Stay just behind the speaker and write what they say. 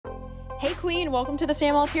Hey Queen, welcome to the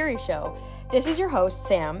Sam Altieri Show. This is your host,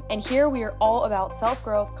 Sam, and here we are all about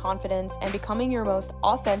self-growth, confidence, and becoming your most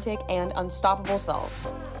authentic and unstoppable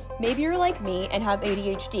self. Maybe you're like me and have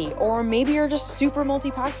ADHD, or maybe you're just super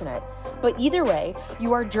multi-passionate. But either way,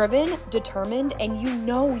 you are driven, determined, and you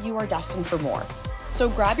know you are destined for more. So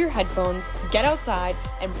grab your headphones, get outside,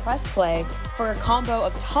 and press play for a combo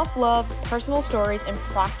of tough love, personal stories, and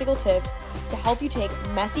practical tips to help you take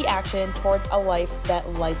messy action towards a life that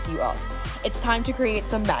lights you up. It's time to create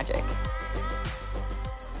some magic.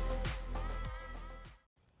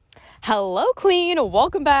 Hello, Queen.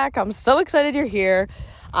 Welcome back. I'm so excited you're here.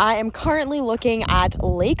 I am currently looking at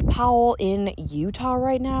Lake Powell in Utah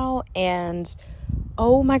right now, and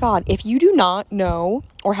oh my God, if you do not know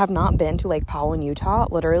or have not been to Lake Powell in Utah,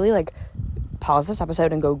 literally pause this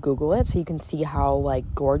episode and go Google it so you can see how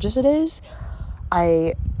gorgeous it is.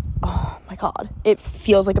 Oh my God, it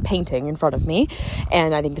feels like a painting in front of me.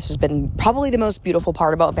 And I think this has been probably the most beautiful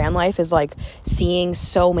part about van life is seeing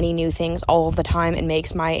so many new things all of the time. It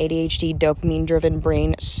makes my ADHD dopamine driven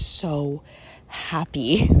brain so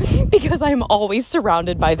happy because I'm always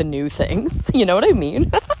surrounded by the new things. You know what I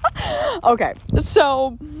mean? Okay,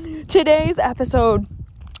 so today's episode,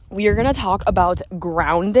 we are going to talk about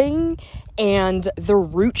grounding and the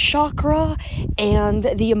root chakra and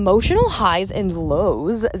the emotional highs and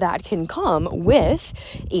lows that can come with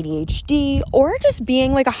ADHD or just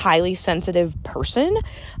being a highly sensitive person.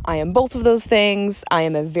 I am both of those things. I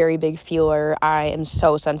am a very big feeler. I am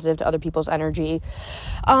so sensitive to other people's energy.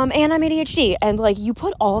 And I'm ADHD. And you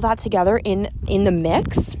put all of that together in the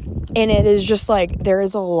mix, and it is just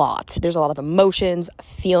there's a lot of emotions,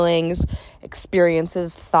 feelings,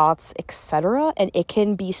 experiences, thoughts, etc. And it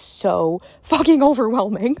can be so fucking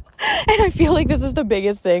overwhelming. And I feel like this is the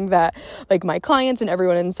biggest thing that my clients and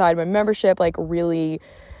everyone inside my membership really,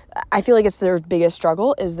 I feel like it's their biggest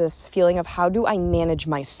struggle is this feeling of how do I manage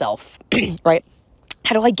myself, right?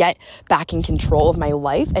 How do I get back in control of my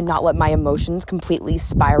life and not let my emotions completely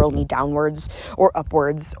spiral me downwards or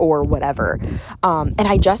upwards or whatever? And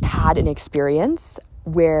I just had an experience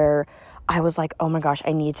where I was oh my gosh,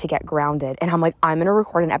 I need to get grounded. And I'm I'm going to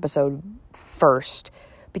record an episode first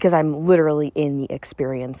because I'm literally in the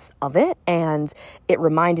experience of it. And it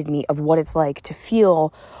reminded me of what it's like to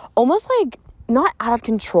feel almost not out of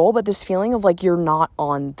control, but this feeling of you're not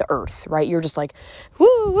on the earth, right? You're just woo,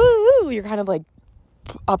 woo, woo. You're kind of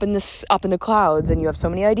up in the clouds, and you have so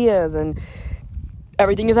many ideas and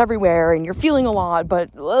everything is everywhere and you're feeling a lot, but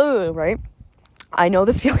right? I know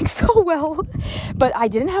this feeling so well, but I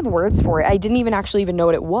didn't have words for it. I didn't even know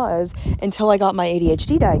what it was until I got my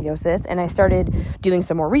ADHD diagnosis, and I started doing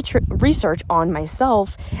some more research on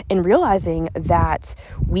myself and realizing that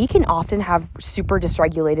we can often have super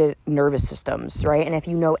dysregulated nervous systems, right? And if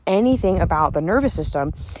you know anything about the nervous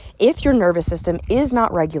system, if your nervous system is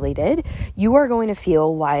not regulated, you are going to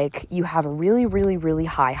feel like you have really, really, really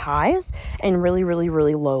high highs and really, really,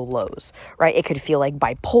 really low lows, right? It could feel like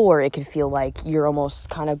bipolar. It could feel like you're almost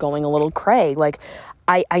kind of going a little cray.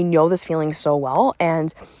 I know this feeling so well,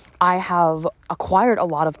 and I have acquired a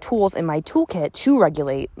lot of tools in my toolkit to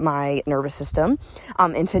regulate my nervous system,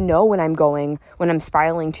 and to know when I'm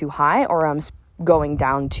spiraling too high or I'm going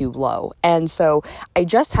down too low. And so I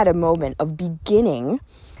just had a moment of beginning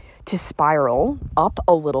to spiral up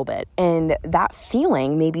a little bit, and that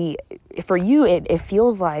feeling, maybe for you, it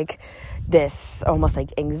feels like this almost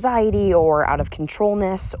anxiety or out of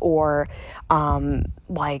controlness, or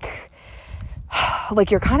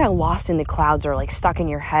you're kind of lost in the clouds, or stuck in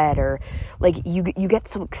your head, or you get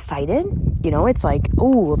so excited, it's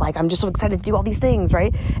oh, I'm just so excited to do all these things,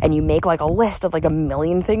 right? And you make a list of a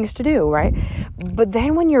million things to do, right? But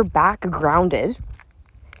then when you're back grounded,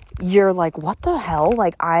 you're what the hell?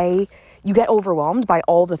 You get overwhelmed by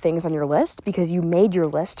all the things on your list because you made your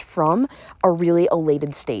list from a really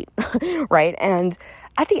elated state, right? And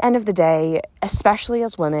at the end of the day, especially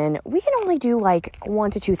as women, we can only do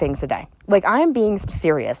 1 to 2 things a day. I am being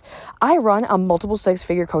serious. I run a multiple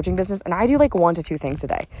 6-figure coaching business, and I do 1 to 2 things a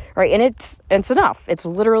day, right? And it's enough. It's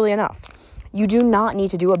literally enough. You do not need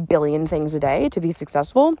to do a billion things a day to be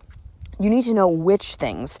successful. You need to know which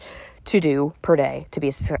things to do per day to be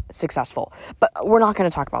successful. But we're not going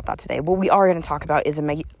to talk about that today. What we are going to talk about is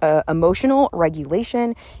emotional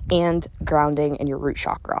regulation and grounding in your root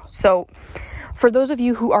chakra. So for those of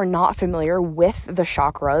you who are not familiar with the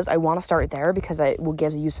chakras, I want to start there because it will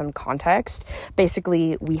give you some context.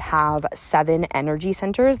 Basically, we have 7 energy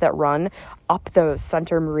centers that run up the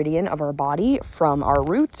center meridian of our body from our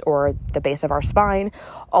roots or the base of our spine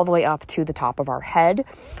all the way up to the top of our head,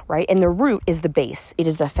 right? And the root is the base. It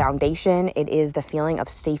is the foundation. It is the feeling of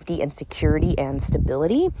safety and security and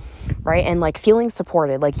stability, right? And like feeling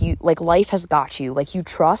supported, like life has got you, like you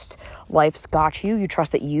trust life's got you. You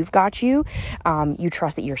trust that you've got you. You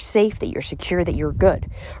trust that you're safe, that you're secure, that you're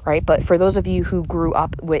good, right? But for those of you who grew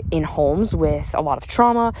up in homes with a lot of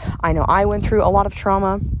trauma, I know I went through a lot of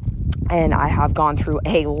trauma, and I have gone through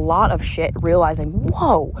a lot of shit realizing,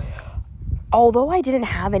 whoa, although I didn't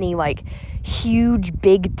have any like huge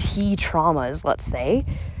big T traumas, let's say,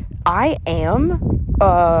 I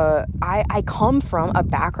come from a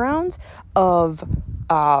background of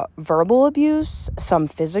verbal abuse, some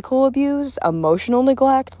physical abuse, emotional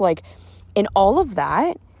neglect, like, and all of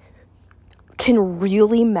that can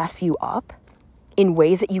really mess you up in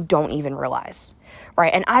ways that you don't even realize,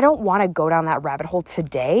 right? And I don't want to go down that rabbit hole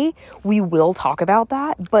today. We will talk about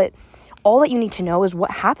that, but all that you need to know is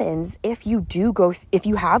what happens if you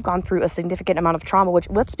have gone through a significant amount of trauma, which,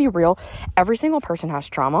 let's be real, every single person has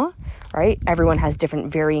trauma, right? Everyone has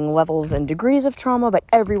different varying levels and degrees of trauma, but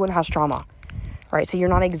everyone has trauma, right? So you're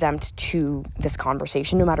not exempt to this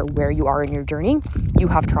conversation. No matter where you are in your journey, you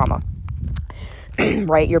have trauma.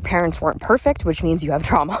 Right? Your parents weren't perfect, which means you have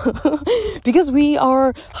trauma because we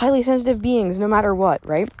are highly sensitive beings no matter what,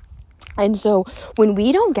 right? And so when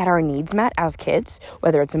we don't get our needs met as kids,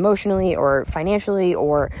 whether it's emotionally or financially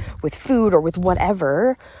or with food or with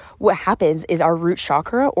whatever, what happens is our root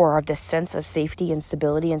chakra, or this sense of safety and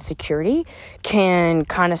stability and security, can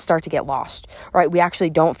kind of start to get lost, right? We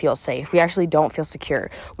actually don't feel safe. We actually don't feel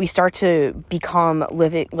secure. We start to become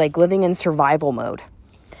living in survival mode.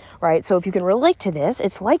 Right? So if you can relate to this,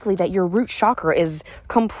 it's likely that your root chakra is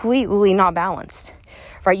completely not balanced,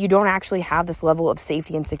 right? You don't actually have this level of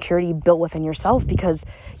safety and security built within yourself because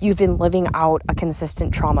you've been living out a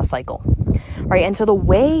consistent trauma cycle, right? And so the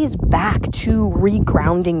ways back to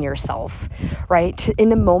regrounding yourself, right? In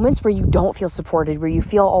the moments where you don't feel supported, where you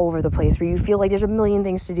feel all over the place, where you feel like there's a million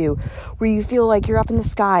things to do, where you feel like you're up in the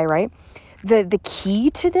sky, right? The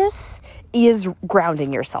key to this is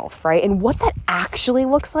grounding yourself, right? And what that actually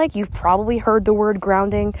looks like, you've probably heard the word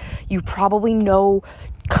grounding. You probably know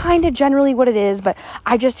kind of generally what it is, but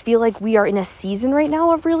I just feel like we are in a season right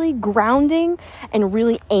now of really grounding and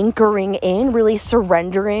really anchoring in, really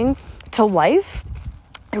surrendering to life.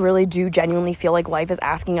 I really do genuinely feel like life is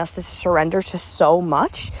asking us to surrender to so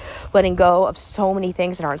much, letting go of so many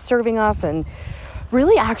things that aren't serving us, and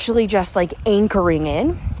really actually just like anchoring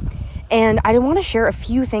in. And I want to share a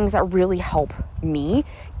few things that really help me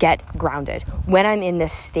get grounded when I'm in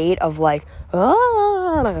this state of like,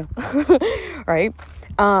 right?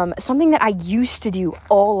 Something that I used to do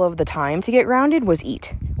all of the time to get grounded was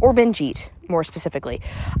eat, or binge eat, more specifically.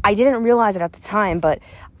 I didn't realize it at the time, but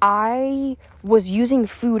I was using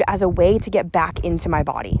food as a way to get back into my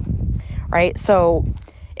body, right? So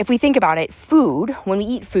if we think about it, when we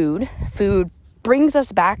eat food brings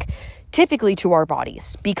us back typically to our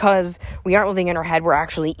bodies, because we aren't living in our head, we're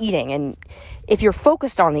actually eating. And if you're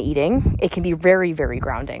focused on the eating, it can be very, very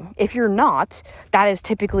grounding. If you're not, that is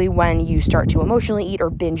typically when you start to emotionally eat or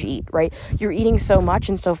binge eat, right? You're eating so much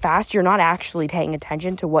and so fast, you're not actually paying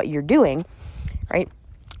attention to what you're doing, right?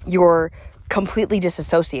 You're completely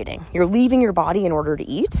disassociating. You're leaving your body in order to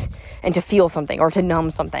eat and to feel something or to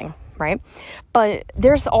numb something, right? But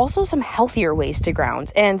there's also some healthier ways to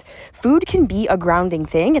ground, and food can be a grounding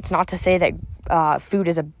thing. It's not to say that food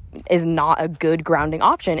is not a good grounding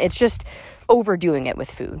option. It's just overdoing it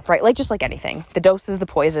with food, right? Just like anything, the dose is the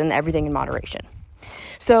poison, everything in moderation.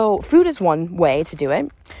 So food is one way to do it.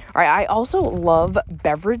 All right, I also love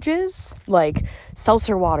beverages like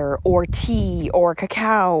seltzer water or tea or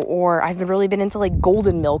cacao, or I've really been into like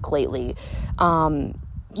golden milk lately.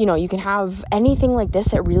 You can have anything like this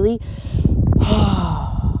that really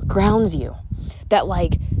grounds you, that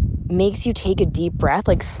like makes you take a deep breath,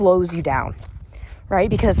 like slows you down, right?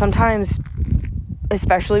 Because sometimes,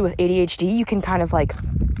 especially with ADHD, you can kind of like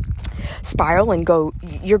spiral and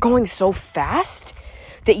you're going so fast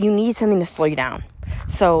that you need something to slow you down.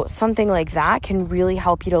 So something like that can really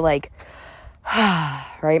help you to like,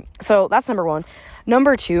 right? So that's number one.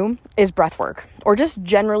 Number two is breath work, or just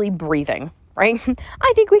generally breathing. Right?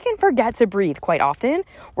 I think we can forget to breathe quite often.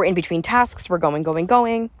 We're in between tasks. We're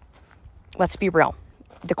going. Let's be real.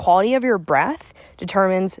 The quality of your breath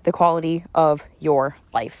determines the quality of your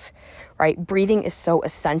life, right? Breathing is so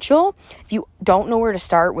essential. If you don't know where to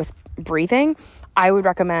start with breathing, I would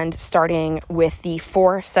recommend starting with the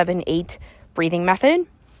 4-7-8 breathing method.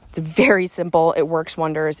 It's very simple. It works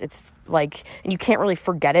wonders. It's like, and you can't really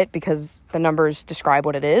forget it because the numbers describe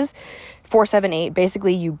what it is. 4, 7, 8.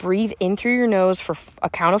 Basically, you breathe in through your nose for a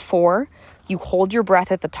count of 4. You hold your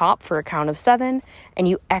breath at the top for a count of 7, and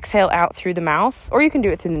you exhale out through the mouth, or you can do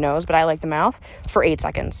it through the nose, but I like the mouth, for 8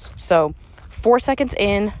 seconds. So 4 seconds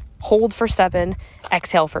in, hold for 7,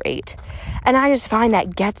 exhale for 8. And I just find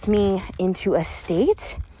that gets me into a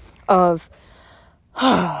state of,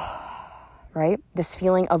 right? This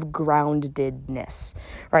feeling of groundedness,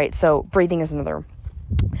 right? So breathing is another.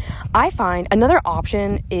 I find another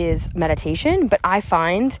option is meditation, but I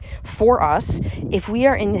find for us, if we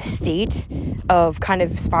are in this state of kind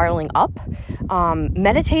of spiraling up,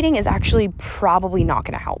 meditating is actually probably not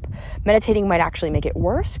going to help. Meditating might actually make it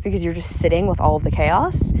worse because you're just sitting with all of the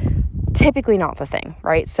chaos. Typically not the thing,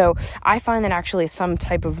 right? So I find that actually some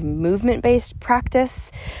type of movement-based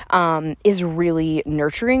practice is really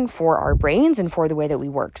nurturing for our brains and for the way that we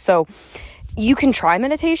work. So you can try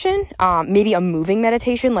meditation, maybe a moving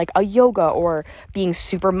meditation like a yoga, or being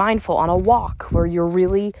super mindful on a walk where you're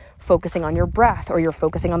really focusing on your breath, or you're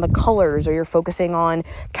focusing on the colors, or you're focusing on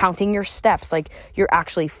counting your steps, like you're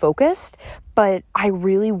actually focused. But I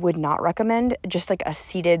really would not recommend just like a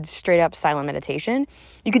seated, straight up silent meditation.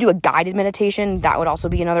 You could do a guided meditation. That would also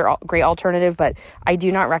be another great alternative, but I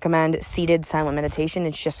do not recommend seated silent meditation.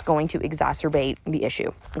 It's just going to exacerbate the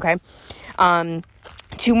issue. Okay.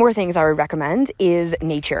 2 more things I would recommend is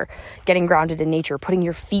nature, getting grounded in nature, putting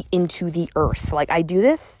your feet into the earth. Like I do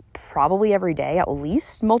this probably every day, at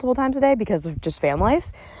least multiple times a day because of just fan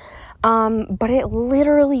life. But it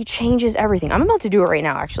literally changes everything. I'm about to do it right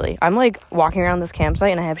now, actually. I'm like walking around this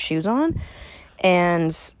campsite and I have shoes on,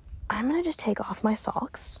 and I'm going to just take off my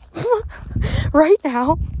socks right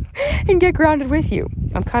now and get grounded with you.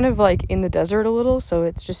 I'm kind of like in the desert a little, so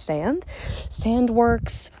it's just sand. Sand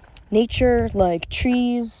works. Nature, like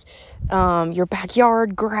trees, your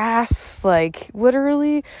backyard, grass, like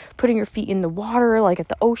literally putting your feet in the water, like at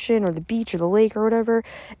the ocean or the beach or the lake or whatever,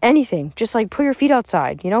 anything. Just like put your feet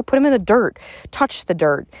outside, put them in the dirt, touch the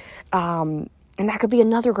dirt. And that could be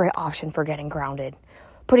another great option for getting grounded.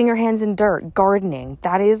 Putting your hands in dirt, gardening,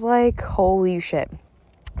 that is like, holy shit.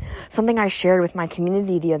 Something I shared with my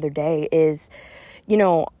community the other day is,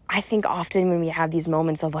 I think often when we have these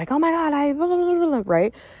moments of like, oh my God,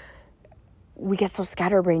 right? We get so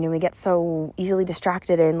scatterbrained and we get so easily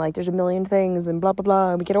distracted and like there's a million things and blah, blah,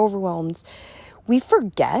 blah. And we get overwhelmed. We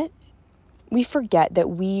forget that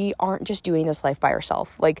we aren't just doing this life by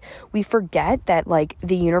ourselves. Like we forget that like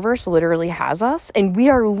the universe literally has us and we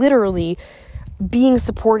are literally being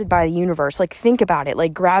supported by the universe. Like think about it,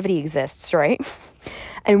 like gravity exists, right?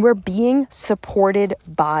 And we're being supported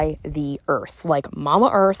by the earth. Like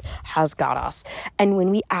Mama Earth has got us. And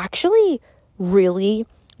when we actually really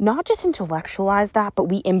not just intellectualize that, but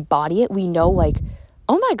we embody it, we know like,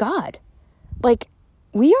 oh my God, like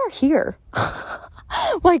we are here.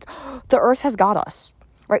 Like the earth has got us,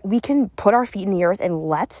 right? We can put our feet in the earth and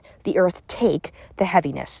let the earth take the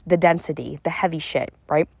heaviness, the density, the heavy shit,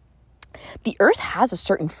 right? The earth has a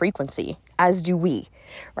certain frequency, as do we,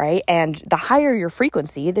 right? And the higher your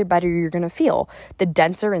frequency, the better you're going to feel. The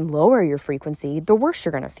denser and lower your frequency, the worse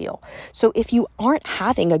you're going to feel. So if you aren't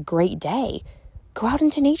having a great day, go out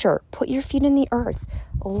into nature, put your feet in the earth,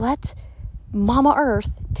 let Mama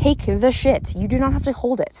Earth take the shit. You do not have to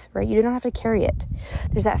hold it, right? You do not have to carry it.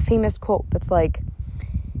 There's that famous quote that's like,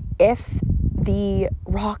 if the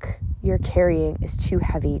rock you're carrying is too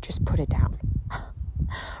heavy, just put it down,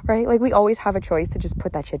 right? Like we always have a choice to just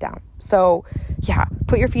put that shit down. So yeah,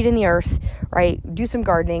 put your feet in the earth, right? Do some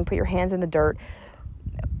gardening, put your hands in the dirt,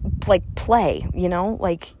 like play,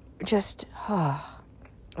 like just,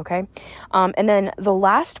 okay. And then the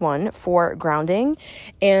last one for grounding,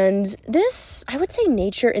 and this, I would say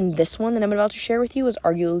nature in this one that I'm about to share with you is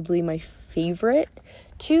arguably my favorite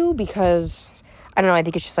too, because I don't know, I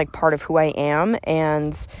think it's just like part of who I am,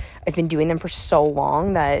 and I've been doing them for so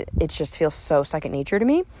long that it just feels so second nature to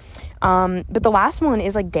me. But the last one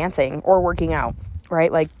is like dancing or working out,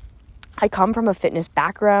 right? Like I come from a fitness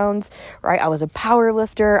background, right? I was a power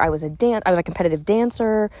lifter. I was a competitive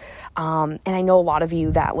dancer. And I know a lot of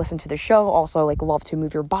you that listen to the show also like love to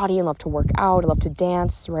move your body and love to work out, love to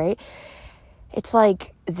dance, right? It's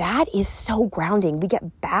like, that is so grounding. We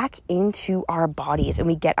get back into our bodies and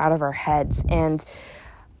we get out of our heads. And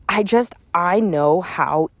I know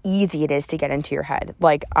how easy it is to get into your head.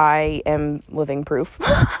 Like I am living proof.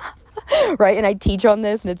 Right? And I teach on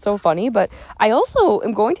this and it's so funny, but I also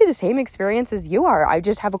am going through the same experience as you are. I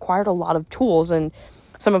just have acquired a lot of tools, and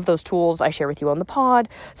some of those tools I share with you on the pod.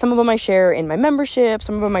 Some of them I share in my membership.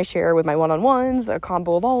 Some of them I share with my one-on-ones, a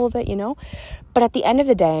combo of all of it, But at the end of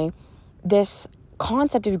the day, this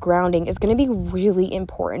concept of grounding is going to be really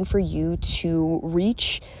important for you to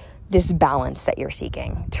reach this balance that you're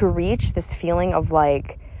seeking, to reach this feeling of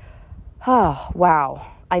like, oh, wow,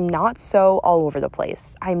 I'm not so all over the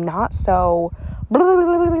place. I'm not so,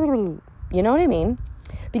 you know what I mean?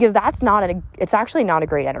 Because it's actually not a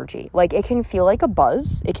great energy. Like, it can feel like a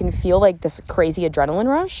buzz. It can feel like this crazy adrenaline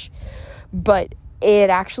rush, but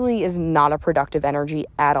it actually is not a productive energy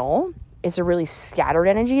at all. It's a really scattered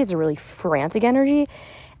energy. It's a really frantic energy.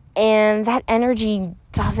 And that energy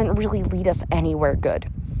doesn't really lead us anywhere good,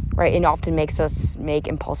 right? It often makes us make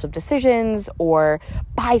impulsive decisions or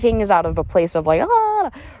buy things out of a place of like,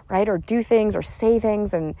 right? Or do things or say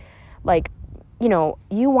things. And like, you know,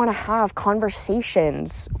 you want to have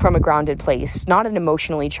conversations from a grounded place, not an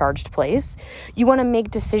emotionally charged place. You want to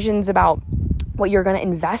make decisions about what you're going to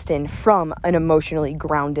invest in from an emotionally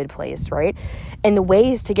grounded place, right? And the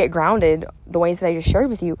ways to get grounded, the ways that I just shared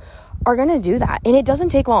with you, are going to do that. And it doesn't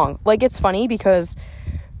take long. Like, it's funny because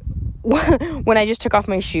when I just took off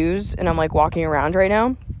my shoes and I'm like walking around right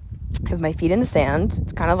now, I have my feet in the sand.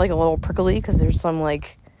 It's kind of like a little prickly because there's some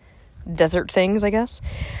like desert things, I guess.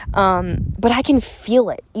 But I can feel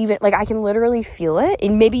it, even like I can literally feel it.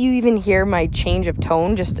 And maybe you even hear my change of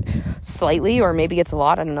tone just slightly, or maybe it's a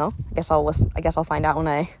lot. I don't know. I guess I'll find out when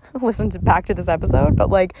I listen back to this episode. But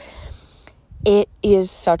like, it is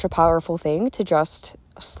such a powerful thing to just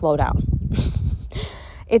slow down.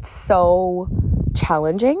 It's so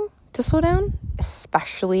challenging to slow down,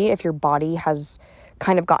 especially if your body has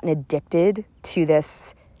kind of gotten addicted to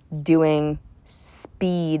this doing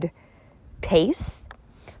speed pace,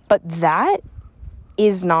 but that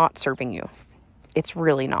is not serving you. It's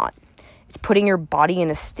really not. It's putting your body in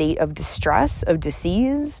a state of distress, of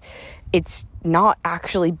disease. It's not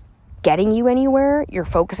actually getting you anywhere. You're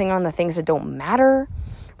focusing on the things that don't matter,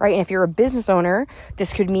 right? And if you're a business owner,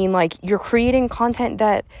 this could mean like you're creating content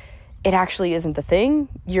that it actually isn't the thing.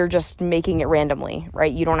 You're just making it randomly,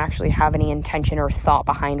 right? You don't actually have any intention or thought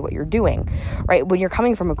behind what you're doing, right? When you're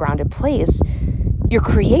coming from a grounded place, you're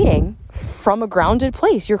creating from a grounded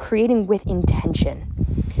place. You're creating with intention,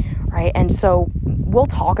 right? And so we'll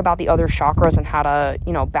talk about the other chakras and how to,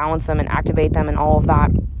 you know, balance them and activate them and all of that.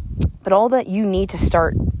 But all that you need to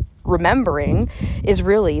start remembering is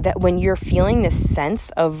really that when you're feeling this sense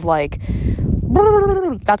of like,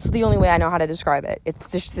 that's the only way I know how to describe it.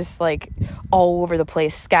 It's just this like all over the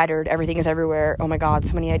place, scattered, everything is everywhere. Oh my God,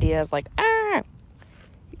 so many ideas. Like,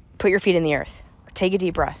 put your feet in the earth, take a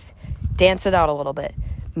deep breath, dance it out a little bit,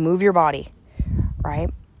 move your body, right?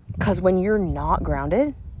 Because when you're not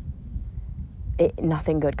grounded,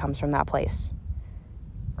 nothing good comes from that place,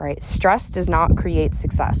 right? Stress does not create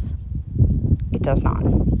success. It does not,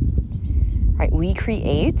 right? We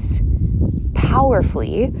create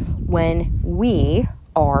powerfully when we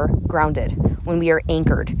are grounded, when we are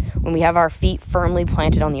anchored, when we have our feet firmly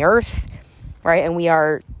planted on the earth, right? And we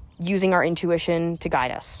are using our intuition to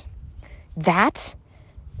guide us. That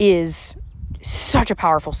is such a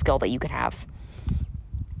powerful skill that you can have.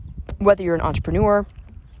 Whether you're an entrepreneur,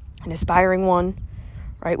 an aspiring one,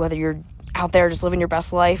 right? Whether you're out there just living your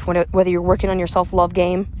best life, whether you're working on your self-love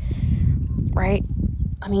game, right?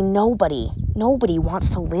 I mean, nobody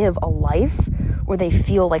wants to live a life where they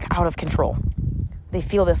feel like out of control. They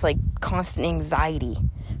feel this like constant anxiety,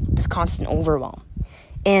 this constant overwhelm.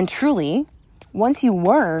 And truly, once you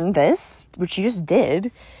learn this, which you just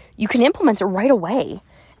did, you can implement it right away.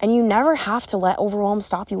 And you never have to let overwhelm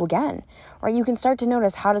stop you again, right? You can start to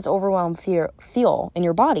notice, how does overwhelm feel in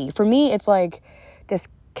your body? For me, it's like this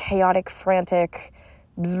chaotic, frantic,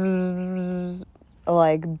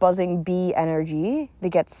 like buzzing bee energy that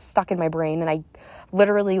gets stuck in my brain, and I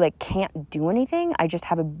literally like can't do anything. I just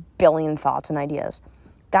have a billion thoughts and ideas.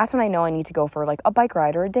 That's when I know I need to go for like a bike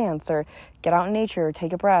ride or a dance or get out in nature,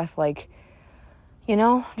 take a breath, like, you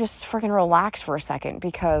know, just freaking relax for a second,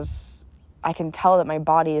 because I can tell that my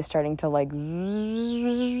body is starting to like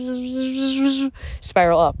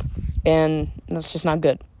spiral up, and that's just not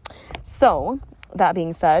good. So that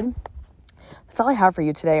being said, that's all I have for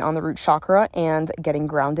you today on the root chakra and getting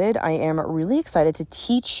grounded. I am really excited to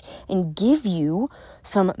teach and give you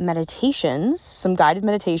some meditations, some guided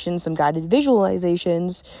meditations, some guided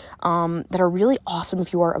visualizations that are really awesome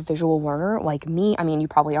if you are a visual learner like me. I mean, you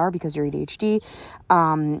probably are because you're ADHD.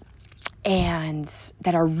 And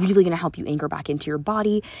that are really going to help you anchor back into your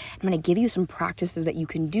body. I'm going to give you some practices that you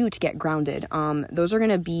can do to get grounded. Those are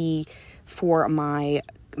going to be for my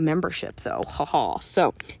membership though. Haha.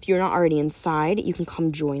 So if you're not already inside, you can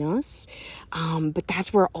come join us. But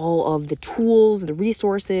that's where all of the tools, the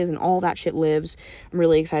resources, and all that shit lives. I'm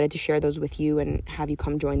really excited to share those with you and have you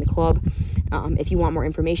come join the club. If you want more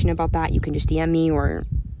information about that, you can just DM me, or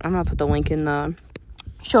I'm going to put the link in the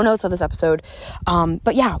show notes of this episode.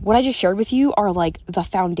 But yeah, what I just shared with you are like the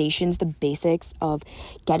foundations, the basics of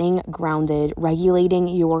getting grounded, regulating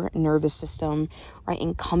your nervous system, right?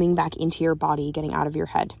 And coming back into your body, getting out of your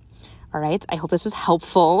head. All right. I hope this was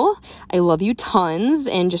helpful. I love you tons.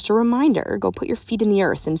 And just a reminder, go put your feet in the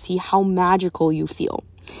earth and see how magical you feel.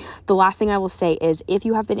 The last thing I will say is, if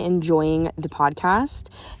you have been enjoying the podcast,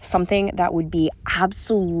 something that would be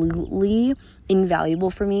absolutely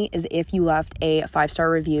invaluable for me is if you left a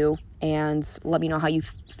 5-star review and let me know how you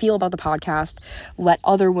feel about the podcast. Let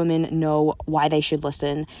other women know why they should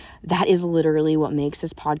listen. That is literally what makes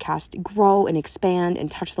this podcast grow and expand and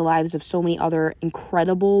touch the lives of so many other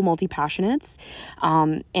incredible multi-passionates.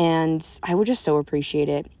 And I would just so appreciate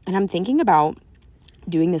it. And I'm thinking about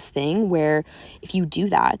doing this thing where if you do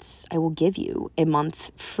that, I will give you a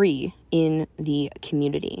month free in the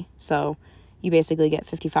community. So you basically get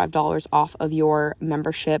 $55 off of your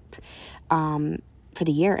membership for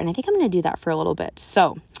the year. And I think I'm going to do that for a little bit.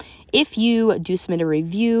 So if you do submit a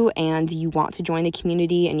review and you want to join the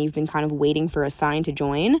community and you've been kind of waiting for a sign to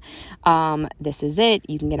join, this is it.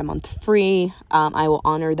 You can get a month free. I will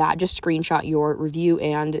honor that. Just screenshot your review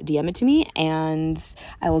and DM it to me, and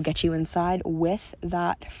I will get you inside with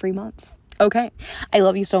that free month. Okay. I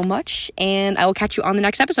love you so much, and I will catch you on the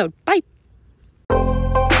next episode. Bye.